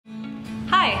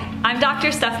Hi, I'm Dr.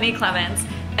 Stephanie Clements,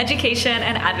 Education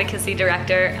and Advocacy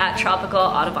Director at Tropical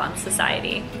Audubon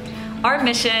Society. Our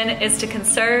mission is to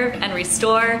conserve and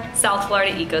restore South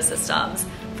Florida ecosystems,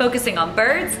 focusing on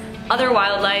birds, other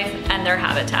wildlife, and their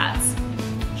habitats.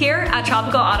 Here at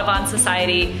Tropical Audubon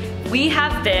Society, we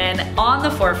have been on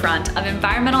the forefront of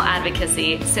environmental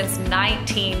advocacy since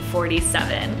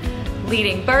 1947,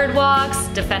 leading bird walks,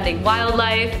 defending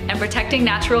wildlife, and protecting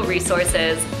natural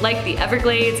resources like the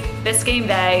Everglades, Biscayne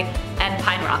Bay, and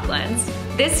Pine Rocklands.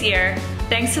 This year,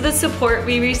 thanks to the support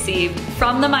we received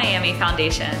from the Miami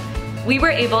Foundation, we were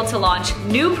able to launch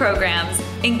new programs,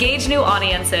 engage new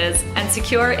audiences, and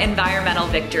secure environmental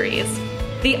victories.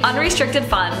 The unrestricted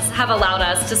funds have allowed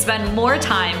us to spend more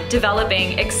time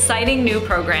developing exciting new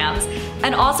programs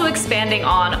and also expanding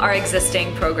on our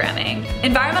existing programming.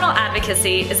 Environmental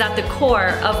advocacy is at the core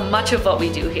of much of what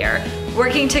we do here,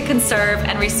 working to conserve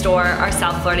and restore our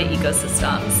South Florida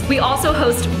ecosystems. We also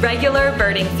host regular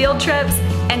birding field trips,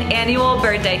 an annual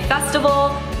Bird Day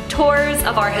festival, tours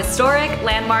of our historic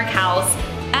landmark house,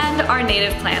 and our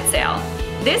native plant sale.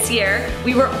 This year,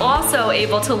 we were also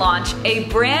able to launch a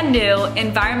brand new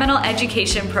environmental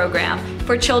education program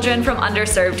for children from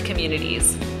underserved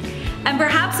communities. And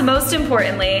perhaps most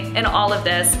importantly in all of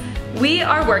this, we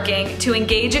are working to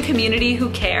engage a community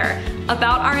who care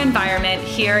about our environment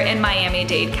here in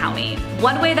Miami-Dade County.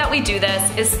 One way that we do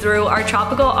this is through our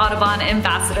Tropical Audubon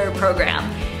Ambassador program.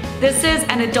 This is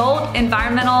an adult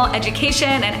environmental education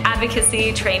and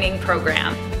advocacy training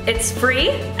program. It's free,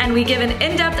 and we give an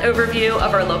in-depth overview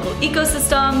of our local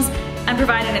ecosystems and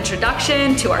provide an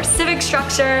introduction to our civic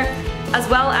structure, as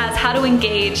well as how to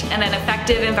engage in an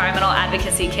effective environmental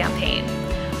advocacy campaign.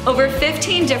 Over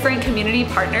 15 different community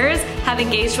partners have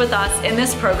engaged with us in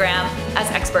this program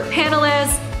as expert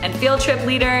panelists and field trip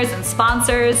leaders and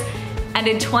sponsors, and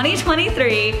in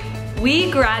 2023,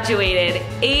 we graduated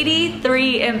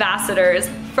 83 ambassadors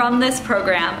from this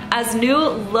program as new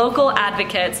local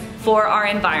advocates for our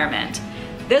environment.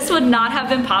 This would not have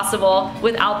been possible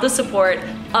without the support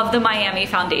of the Miami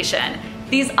Foundation.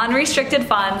 These unrestricted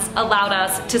funds allowed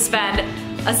us to spend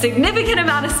a significant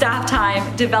amount of staff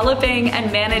time developing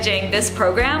and managing this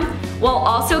program while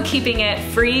also keeping it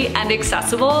free and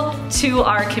accessible to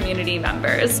our community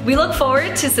members. We look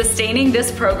forward to sustaining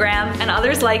this program and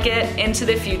others like it into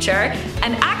the future.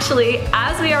 And actually,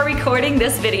 as we are recording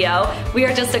this video, we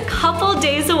are just a couple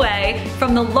days away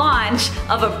from the launch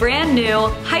of a brand new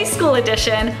high school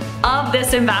edition of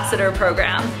this ambassador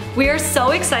program. We are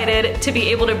so excited to be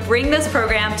able to bring this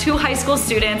program to high school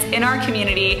students in our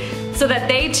community so that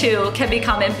they too can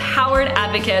become empowered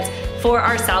advocates for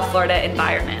our South Florida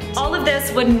environment. All of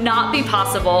this would not be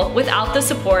possible without the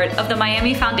support of the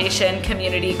Miami Foundation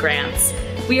community grants.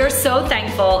 We are so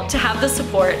thankful to have the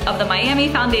support of the Miami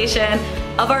Foundation,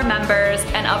 of our members,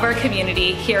 and of our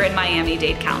community here in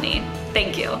Miami-Dade County.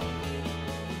 Thank you.